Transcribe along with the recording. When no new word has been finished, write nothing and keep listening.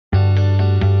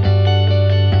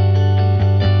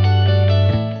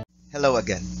Hello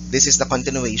again. This is the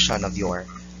continuation of your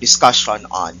discussion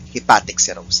on hepatic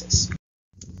cirrhosis.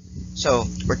 So,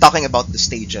 we're talking about the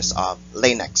stages of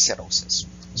Laennec cirrhosis.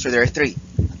 So, there are three: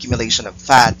 accumulation of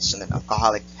fats, and then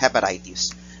alcoholic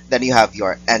hepatitis. Then you have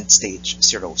your end-stage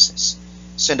cirrhosis.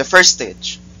 So, in the first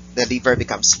stage, the liver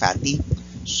becomes fatty.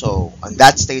 So, on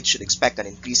that stage, you should expect an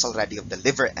increase already of the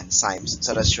liver enzymes,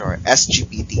 such as your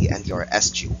SGPT and your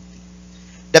SGOT.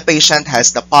 The patient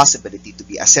has the possibility to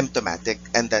be asymptomatic,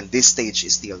 and then this stage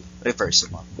is still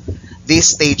reversible. This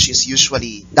stage is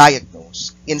usually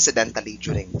diagnosed incidentally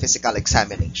during physical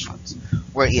examinations,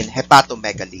 wherein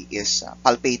hepatomegaly is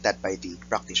palpated by the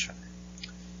practitioner.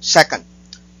 Second,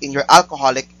 in your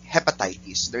alcoholic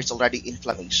hepatitis, there's already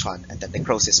inflammation and then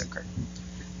necrosis occur.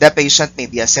 The patient may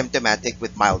be asymptomatic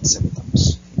with mild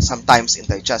symptoms, sometimes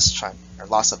indigestion or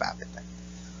loss of appetite.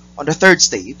 On the third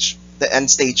stage, the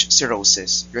end-stage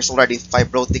cirrhosis, there's already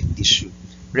fibrotic tissue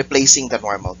replacing the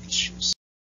normal tissues.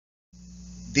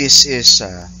 This is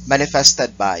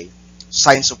manifested by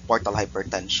signs of portal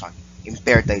hypertension,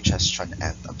 impaired digestion,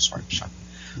 and absorption.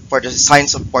 For the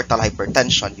signs of portal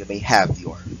hypertension, you may have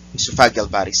your esophageal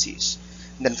varices.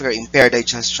 And then for impaired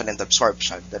digestion and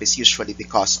absorption, that is usually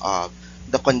because of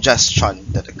the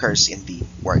congestion that occurs in the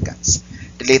organs,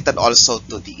 related also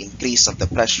to the increase of the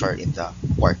pressure in the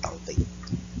portal vein.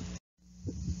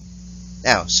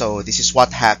 Now, so this is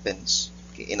what happens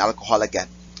in alcohol again.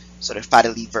 So the fatty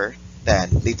liver,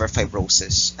 then liver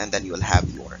fibrosis, and then you will have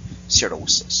your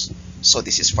cirrhosis. So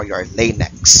this is for your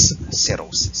Laennec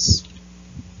cirrhosis.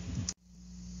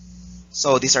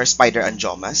 So these are spider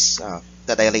angiomas,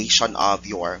 the dilation of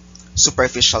your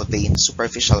superficial veins,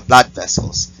 superficial blood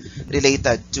vessels,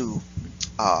 related to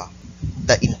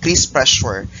the increased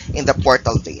pressure in the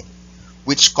portal vein,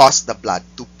 which caused the blood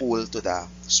to pool to the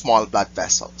small blood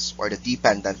vessels or the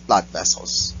dependent blood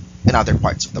vessels in other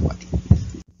parts of the body.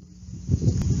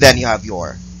 Then you have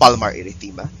your Palmar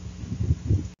Erythema.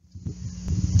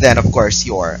 Then, of course,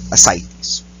 your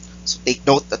ascites. So take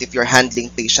note that if you're handling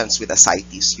patients with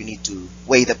ascites, you need to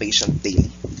weigh the patient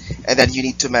daily. And then you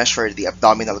need to measure the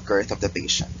abdominal girth of the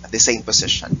patient at the same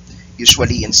position,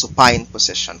 usually in supine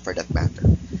position for that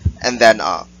matter. And then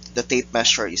the tape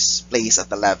measure is placed at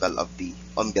the level of the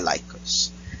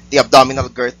umbilicus. The abdominal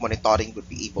girth monitoring would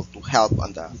be able to help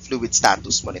on the fluid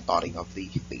status monitoring of the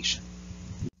patient.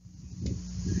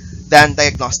 Then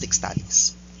diagnostic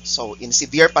studies. So in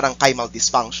severe parenchymal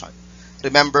dysfunction,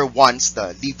 remember once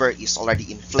the liver is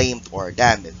already inflamed or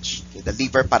damaged, the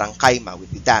liver parenchyma will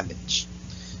be damaged.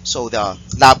 So the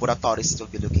laboratories you'll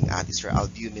be looking at is your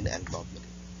albumin and globulin.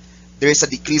 There is a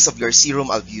decrease of your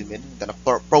serum albumin, then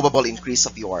a probable increase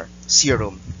of your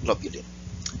serum globulin.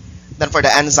 Then for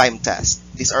the enzyme test,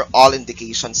 these are all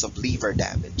indications of liver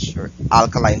damage. Your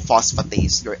alkaline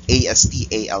phosphatase, your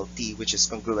AST/ALT, which is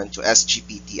congruent to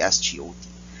SGPT, SGOT,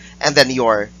 and then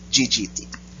your GGT.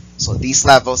 So these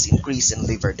levels increase in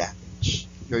liver damage.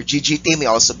 Your GGT may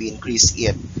also be increased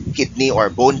in kidney or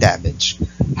bone damage.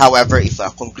 However, if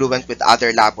congruent with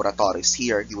other laboratories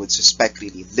here, you would suspect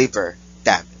really liver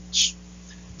damage.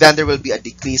 Then there will be a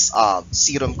decrease of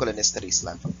serum cholinesterase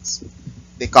levels,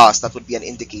 because that would be an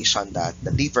indication that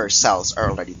the liver cells are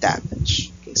already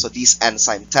damaged. Okay, so these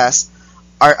enzyme tests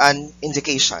are an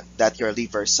indication that your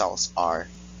liver cells are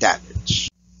damaged.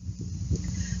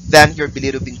 Then your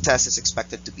bilirubin test is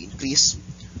expected to be increased.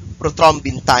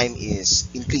 Prothrombin time is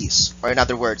increased, or in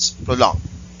other words, prolonged.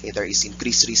 Okay, there is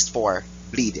increased risk for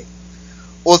bleeding.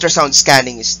 Ultrasound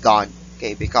scanning is done,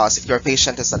 okay, because if your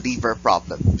patient has a liver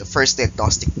problem, the first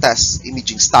diagnostic test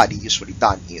imaging study usually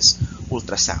done is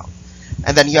ultrasound.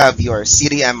 And then you have your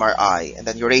CT MRI and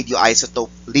then your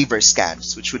radioisotope liver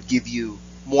scans, which would give you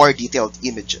more detailed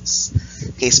images,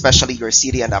 okay, especially your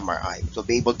CT and MRI. It will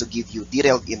be able to give you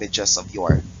detailed images of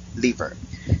your liver.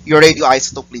 Your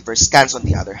radioisotope liver scans, on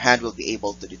the other hand, will be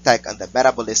able to detect on the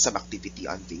metabolism activity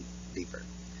on the liver.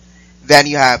 Then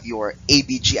you have your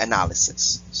ABG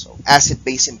analysis. So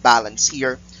acid-base imbalance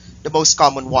here. The most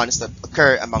common ones that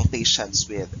occur among patients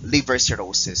with liver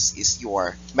cirrhosis is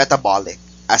your metabolic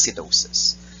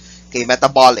acidosis. Okay,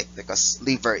 metabolic because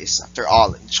liver is, after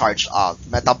all, in charge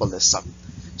of metabolism.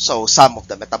 So some of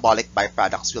the metabolic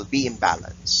byproducts will be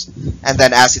imbalanced. And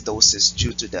then acidosis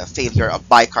due to the failure of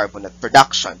bicarbonate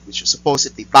production, which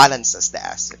supposedly balances the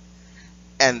acid.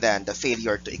 And then the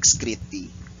failure to excrete the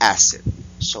acid.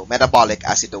 So metabolic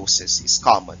acidosis is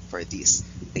common for these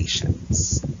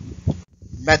patients.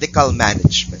 Medical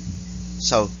management.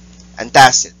 So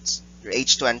antacids, your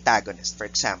H2 antagonist, for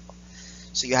example.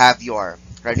 So you have your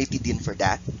ranitidine for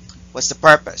that. What's the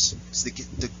purpose? It's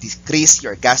to decrease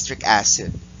your gastric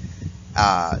acid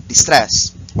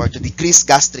distress or to decrease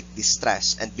gastric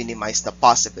distress and minimize the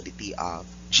possibility of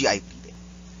GI bleeding.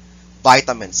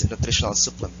 Vitamins and nutritional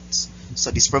supplements.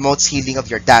 So this promotes healing of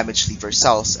your damaged liver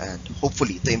cells and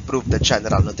hopefully to improve the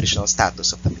general nutritional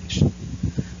status of the patient.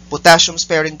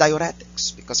 Potassium-sparing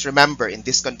diuretics, because remember, in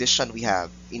this condition we have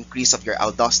increase of your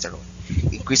aldosterone.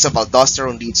 Increase of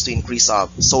aldosterone leads to increase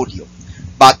of sodium,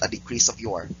 but a decrease of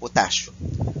your potassium.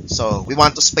 So we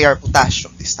want to spare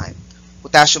potassium this time.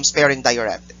 Potassium-sparing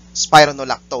diuretic,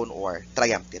 spironolactone or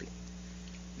triamterene.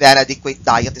 Then adequate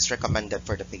diet is recommended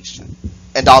for the patient.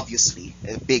 And obviously,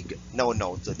 a big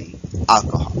no-no to the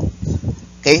alcohol.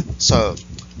 Okay, so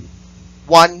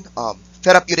one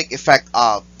therapeutic effect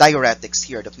of diuretics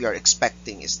here that we are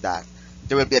expecting is that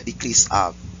there will be a decrease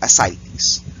of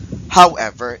ascites.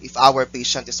 However, if our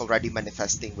patient is already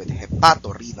manifesting with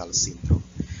hepatorenal syndrome,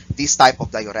 this type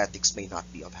of diuretics may not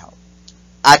be of help.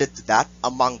 Added to that,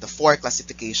 among the 4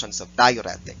 classifications of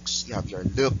diuretics, you have your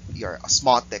loop, your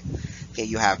osmotic, okay,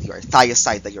 you have your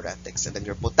thiazide diuretics, and then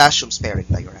your potassium-sparing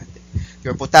diuretic.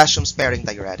 Your potassium-sparing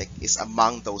diuretic is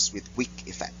among those with weak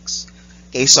effects.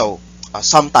 Okay, so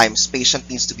sometimes patient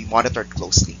needs to be monitored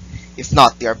closely. If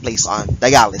not, they are placed on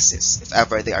dialysis if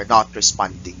ever they are not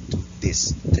responding to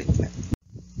this treatment.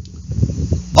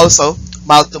 Also,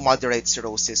 mild to moderate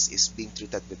cirrhosis is being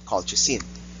treated with colchicine.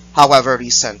 However,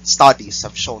 recent studies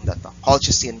have shown that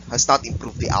colchicine has not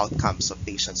improved the outcomes of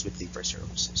patients with liver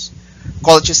cirrhosis.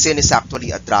 Colchicine is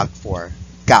actually a drug for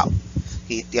gout.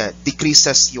 It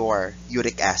decreases your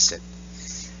uric acid.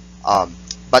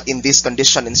 But in this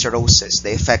condition in cirrhosis,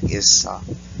 the effect is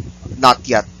not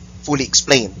yet fully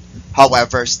explained.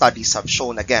 However, studies have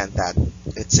shown again that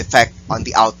its effect on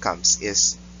the outcomes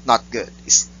is not good.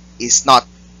 It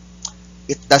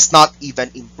does not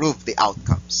even improve the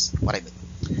outcomes. What I mean.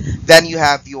 Then you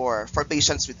have for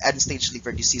patients with end-stage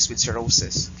liver disease with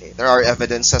cirrhosis, okay, there are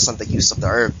evidences on the use of the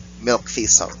herb milk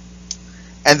thistle.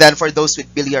 And then for those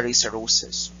with biliary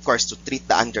cirrhosis, of course, to treat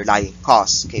the underlying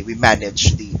cause, okay, we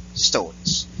manage the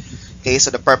stones. Okay, so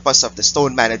the purpose of the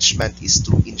stone management is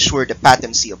to ensure the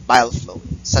patency of bile flow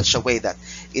in such a way that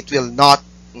it will not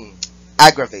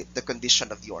aggravate the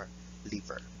condition of your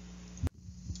liver.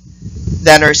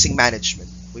 Then nursing management.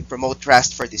 We promote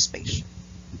rest for this patient.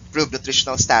 Improve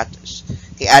nutritional status.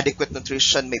 Okay, adequate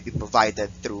nutrition may be provided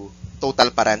through total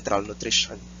parenteral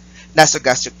nutrition,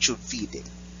 nasogastric tube feeding.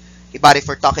 Okay, but if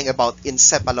we're talking about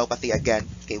encephalopathy again,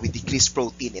 okay, we decrease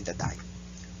protein in the diet.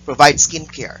 Provide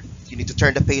skincare. You need to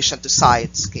turn the patient to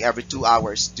sides, okay, every 2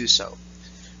 hours, do so.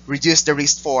 Reduce the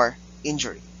risk for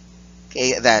injury.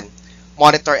 Okay, then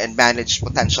monitor and manage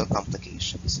potential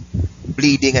complications.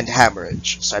 Bleeding and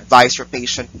hemorrhage. So advise your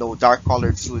patient no dark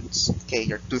colored foods. Okay,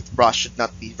 your toothbrush should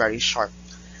not be very sharp.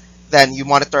 Then you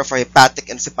monitor for hepatic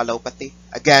encephalopathy.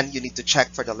 Again, you need to check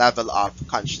for the level of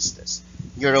consciousness.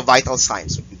 Neurovital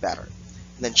signs would be better.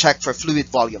 And then check for fluid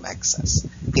volume excess.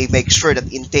 Okay, make sure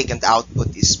that intake and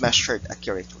output is measured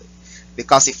accurately.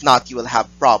 Because if not, you will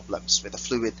have problems with the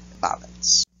fluid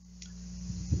balance.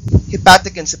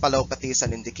 Hepatic encephalopathy is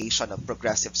an indication of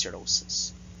progressive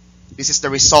cirrhosis. This is the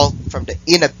result from the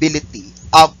inability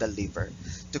of the liver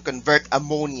to convert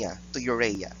ammonia to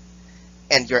urea.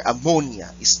 And your ammonia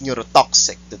is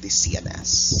neurotoxic to the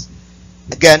CNS.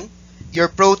 Again, your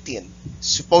protein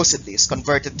supposedly is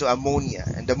converted to ammonia,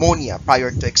 and ammonia prior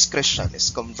to excretion is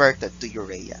converted to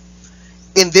urea.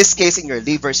 In this case, in your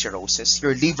liver cirrhosis,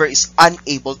 your liver is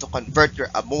unable to convert your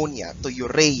ammonia to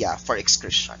urea for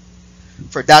excretion.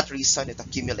 For that reason, it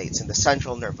accumulates in the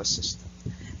central nervous system.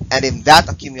 And in that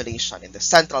accumulation in the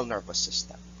central nervous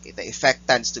system, okay, the effect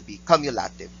tends to be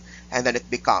cumulative, and then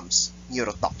it becomes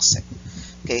neurotoxic.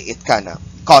 Okay, it can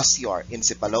cause your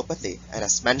encephalopathy, and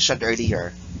as mentioned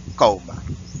earlier, coma.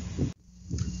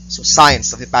 So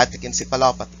signs of hepatic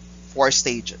encephalopathy, 4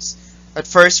 stages. At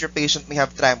first, your patient may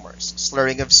have tremors,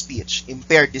 slurring of speech,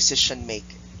 impaired decision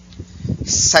making.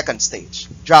 Second stage,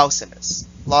 drowsiness,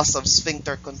 loss of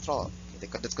sphincter control. They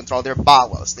could not control their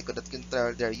bowels, they could not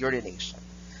control their urination.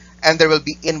 And there will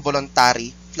be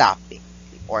involuntary flapping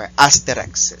or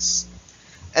asterexis.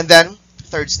 And then,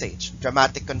 third stage,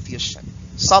 dramatic confusion,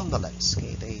 somnolence.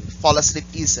 Okay, they fall asleep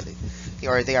easily, okay,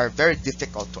 or they are very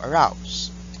difficult to arouse.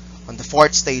 On the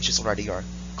 4th stage is already your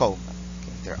coma.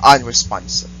 Okay, they're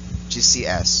unresponsive.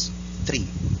 GCS 3.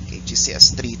 Okay,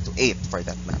 GCS 3 to 8 for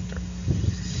that matter.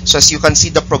 So as you can see,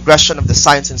 the progression of the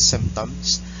signs and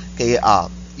symptoms, okay,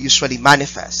 usually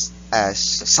manifest as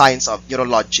signs of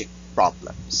neurologic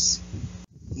problems.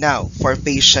 Now, for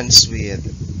patients with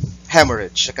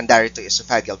hemorrhage secondary to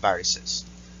esophageal varices,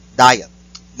 diet,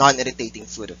 non-irritating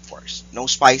food of course, no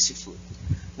spicy food,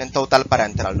 and total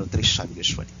parenteral nutrition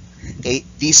usually. Okay,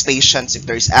 these patients, if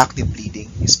there is active bleeding,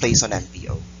 is placed on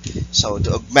NPO. So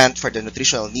to augment for the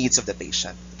nutritional needs of the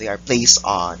patient, they are placed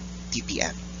on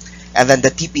TPN. And then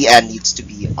the TPN needs to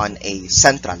be on a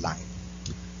central line.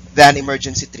 Then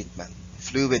emergency treatment,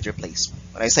 fluid replacement.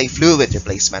 When I say fluid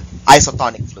replacement,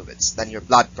 isotonic fluids, then your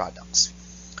blood products.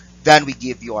 Then we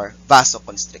give your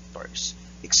vasoconstrictors.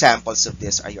 Examples of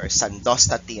this are your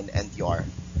sandostatin and your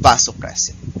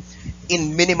vasopressin.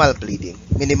 In minimal bleeding,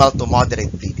 minimal to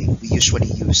moderate bleeding, we usually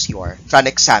use your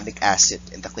tranexamic acid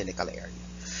in the clinical area.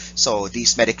 So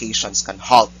these medications can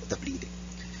halt the bleeding.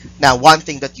 Now, one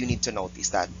thing that you need to note is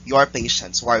that your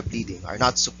patients who are bleeding are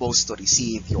not supposed to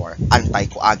receive your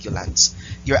anticoagulants,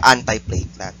 your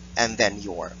antiplatelet, and then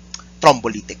your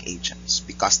thrombolytic agents,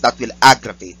 because that will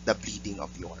aggravate the bleeding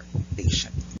of your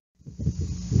patient.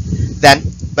 Then,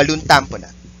 balloon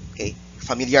tamponade. Okay,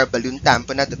 familiar balloon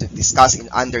tamponade that we've discussed in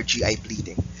under GI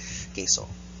bleeding. Okay, so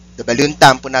the balloon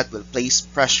tamponade will place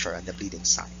pressure on the bleeding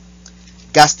side.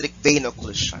 Gastric vein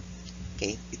occlusion.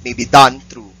 Okay, it may be done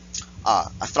through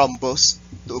a thrombus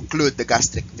to occlude the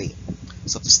gastric vein,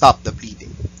 so to stop the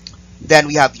bleeding. Then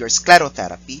we have your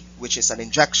sclerotherapy, which is an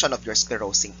injection of your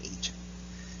sclerosing agent.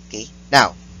 Okay,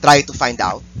 now try to find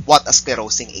out what a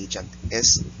sclerosing agent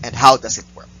is and how does it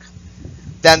work.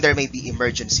 Then there may be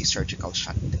emergency surgical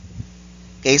shunting.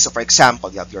 Okay, so for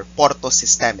example, you have your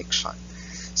portosystemic shunt.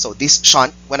 So this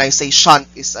shunt, when I say shunt,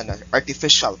 is an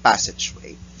artificial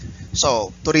passageway.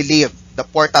 So to relieve the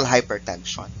portal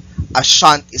hypertension, a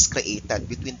shunt is created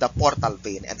between the portal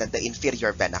vein and then the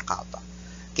inferior vena cava.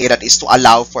 Okay, that is to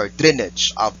allow for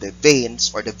drainage of the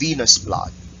veins or the venous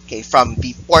blood, okay, from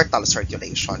the portal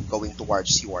circulation going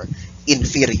towards your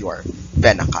inferior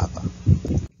vena cava.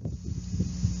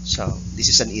 So this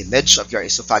is an image of your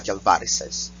esophageal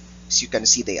varices. As you can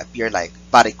see, they appear like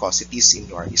varicosities in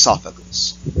your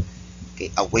esophagus,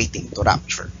 okay, awaiting to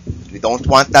rupture. We don't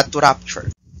want that to rupture.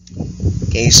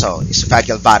 Okay, so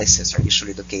esophageal varices are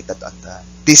usually located on the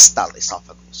distal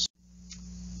esophagus.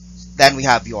 Then we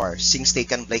have your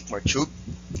Sengstaken Blakemore tube.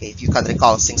 Okay, if you can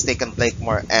recall, Sengstaken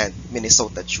Blakemore and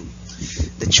Minnesota tube,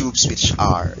 the tubes which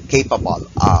are capable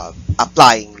of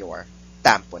applying your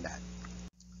tamponade.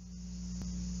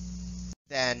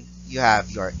 Then you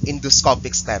have your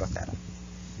endoscopic sclerotherapy.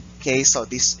 Okay, so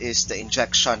this is the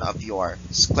injection of your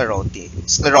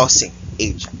sclerosing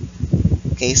agent.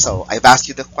 Okay, so I've asked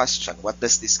you the question, what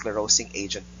does this sclerosing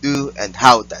agent do and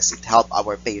how does it help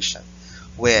our patient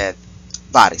with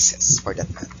varices for that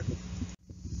matter?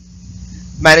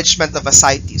 Management of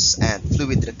ascites and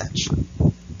fluid retention.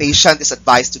 Patient is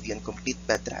advised to be in complete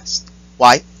bed rest.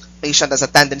 Why? Patient has a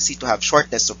tendency to have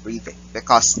shortness of breathing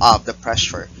because of the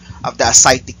pressure of the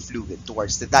ascitic fluid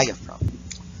towards the diaphragm.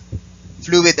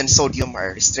 Fluid and sodium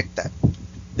are restricted.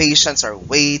 Patients are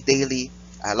weighed daily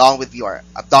along with your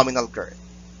abdominal girth.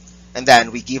 And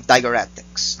then we give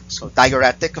diuretics. So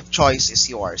diuretic of choice is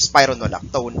your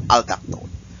spironolactone aldactone,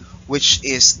 which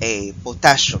is a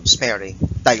potassium-sparing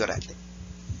diuretic.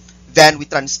 Then we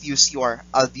transfuse your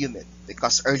albumin,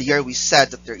 because earlier we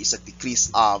said that there is a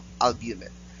decrease of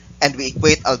albumin, and we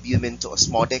equate albumin to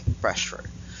osmotic pressure.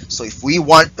 So if we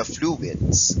want the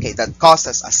fluids, okay, that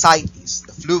causes ascites,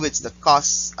 the fluids that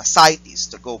cause ascites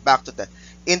to go back to the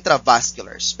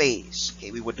intravascular space,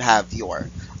 okay, we would have your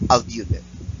albumin.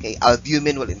 Okay,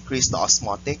 albumin will increase the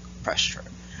osmotic pressure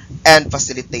and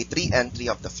facilitate re-entry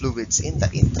of the fluids in the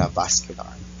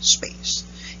intravascular space.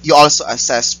 You also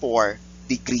assess for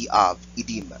degree of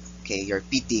edema, okay, your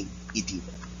pitting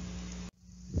edema.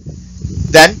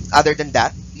 Then, other than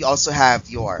that, you also have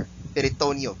your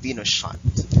peritoneovenous shunt.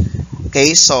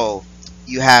 Okay, so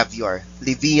you have your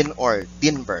Levine or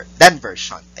Denver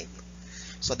shunt, I mean.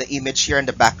 So the image here in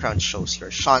the background shows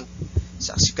your shunt.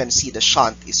 So as you can see, the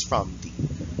shunt is from the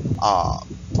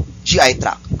GI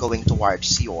tract going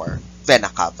towards your vena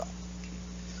cava.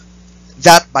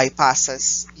 That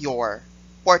bypasses your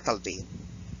portal vein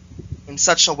in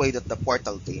such a way that the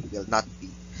portal vein will not be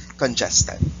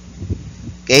congested.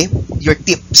 Okay, your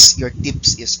tips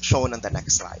is shown on the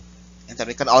next slide. And then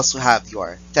we can also have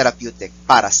your therapeutic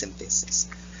parasynthesis.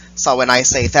 So when I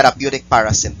say therapeutic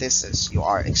parasynthesis, you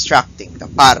are extracting the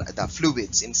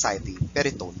fluids inside the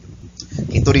peritoneum,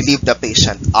 okay, to relieve the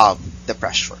patient of the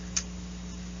pressure.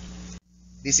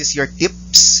 This is your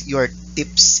tips. Your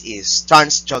tips is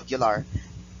transjugular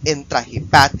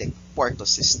intrahepatic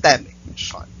portosystemic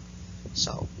shunt.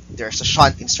 So there's a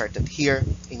shunt inserted here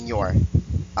in your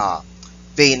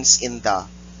veins in the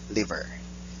liver.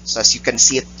 So as you can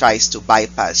see, it tries to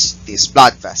bypass this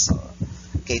blood vessel,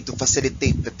 okay, to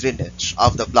facilitate the drainage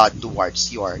of the blood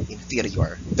towards your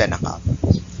inferior vena cava.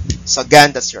 So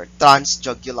again, that's your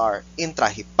transjugular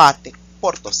intrahepatic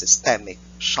portosystemic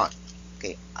shunt.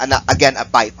 Okay, and again, a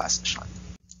bypass shunt.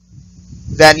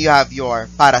 Then you have your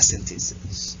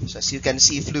paracentesis. So as you can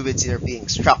see, fluids are being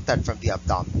extracted from the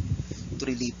abdomen to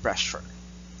relieve pressure.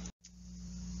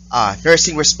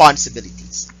 Nursing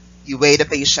responsibilities. You weigh the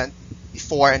patient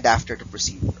before and after the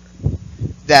procedure.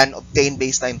 Then obtain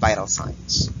baseline vital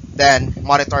signs. Then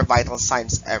monitor vital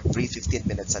signs every 15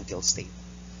 minutes until stable.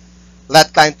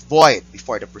 Let client void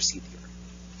before the procedure.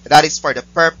 That is for the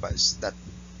purpose that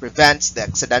prevents the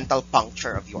accidental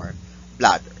puncture of your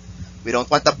bladder. We don't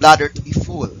want the bladder to be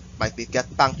full, might be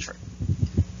get punctured.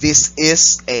 This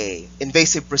is an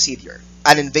invasive procedure,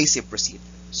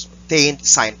 so obtain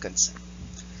signed consent.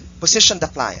 Position the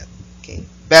client. Okay,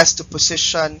 best to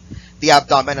position the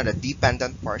abdomen on a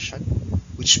dependent portion,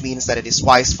 which means that it is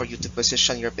wise for you to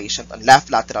position your patient on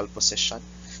left lateral position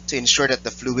to ensure that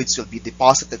the fluids will be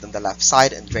deposited on the left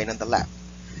side and drain on the left.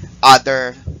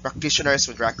 Other practitioners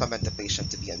would recommend the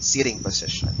patient to be on sitting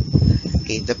position.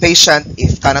 Okay, the patient,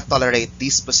 if cannot tolerate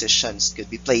these positions, could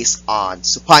be placed on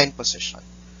supine position.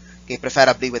 Okay,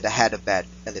 preferably with the head of bed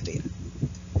elevated.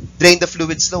 Drain the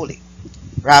fluid slowly.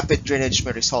 Rapid drainage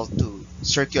may result to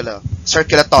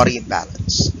circulatory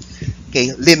imbalance.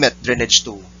 Okay, limit drainage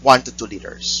to 1 to 2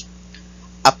 liters.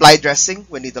 Apply dressing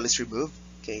when needle is removed.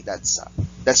 Okay,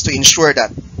 that's to ensure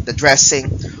that the dressing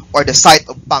or the site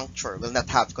of puncture will not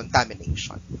have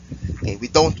contamination. Okay, we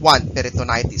don't want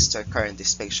peritonitis to occur in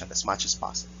this patient as much as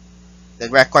possible.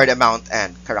 Then record amount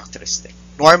and characteristic.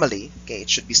 Normally, okay, it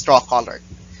should be straw colored.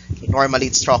 Okay, normally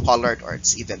it's straw colored or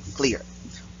it's even clear.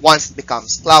 Once it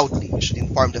becomes cloudy, you should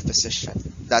inform the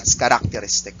physician that's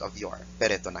characteristic of your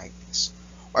peritonitis.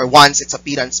 Or once its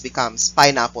appearance becomes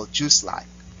pineapple juice-like,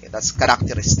 okay, that's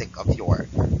characteristic of your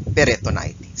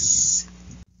peritonitis.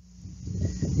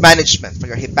 Management for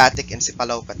your hepatic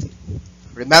encephalopathy.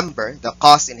 Remember, the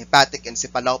cause in hepatic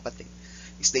encephalopathy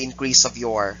is the increase of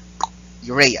your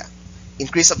urea,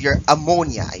 increase of your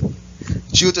ammonia,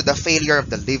 due to the failure of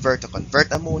the liver to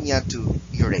convert ammonia to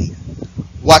urea.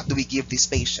 What do we give these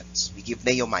patients? We give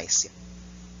neomycin.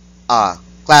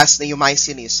 Class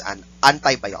neomycin is an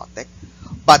antibiotic,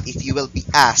 but if you will be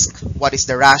asked what is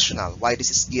the rationale why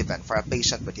this is given for a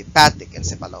patient with hepatic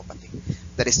encephalopathy,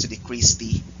 that is to decrease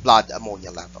the blood ammonia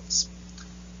levels.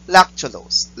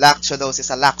 Lactulose. Lactulose is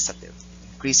a laxative.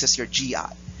 Increases your GI.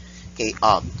 Okay,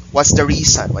 what's the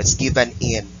reason why it's given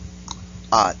in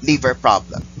liver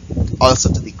problem?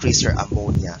 Also to decrease your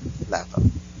ammonia level.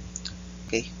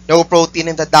 Okay, no protein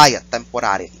in the diet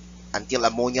temporarily until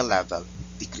ammonia level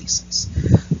decreases.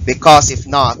 Because if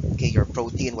not, okay, your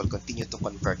protein will continue to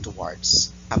convert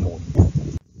towards ammonia.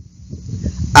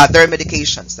 Other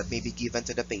medications that may be given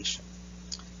to the patient.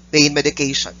 Pain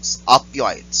medications,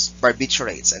 opioids,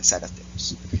 barbiturates, and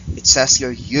sedatives. It says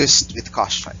you're used with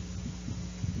caution.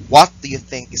 What do you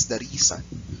think is the reason?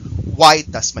 Why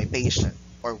does my patient,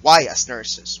 or why as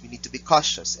nurses, we need to be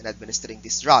cautious in administering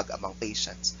this drug among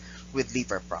patients with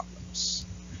liver problems?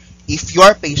 If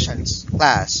your patient's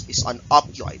class is on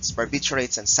opioids,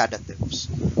 barbiturates, and sedatives,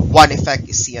 one effect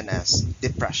is CNS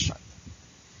depression.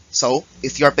 So,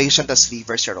 if your patient has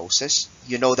liver cirrhosis,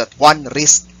 you know that one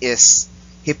risk is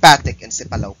hepatic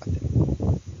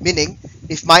encephalopathy. Meaning,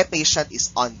 if my patient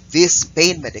is on these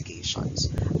pain medications,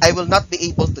 I will not be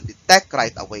able to detect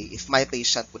right away if my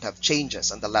patient would have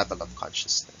changes on the level of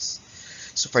consciousness.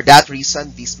 So for that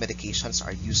reason, these medications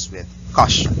are used with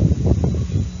caution.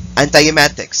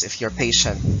 Antiemetics if your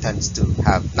patient tends to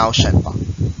have nausea and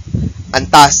vomiting.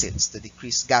 Antacids to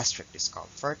decrease gastric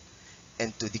discomfort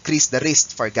and to decrease the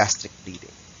risk for gastric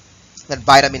bleeding. Then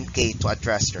vitamin K to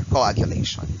address your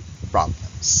coagulation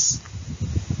problems.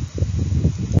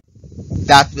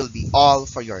 That will be all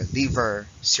for your liver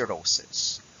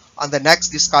cirrhosis. On the next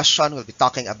discussion, we'll be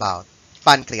talking about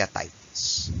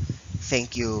pancreatitis.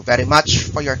 Thank you very much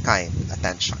for your kind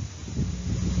attention.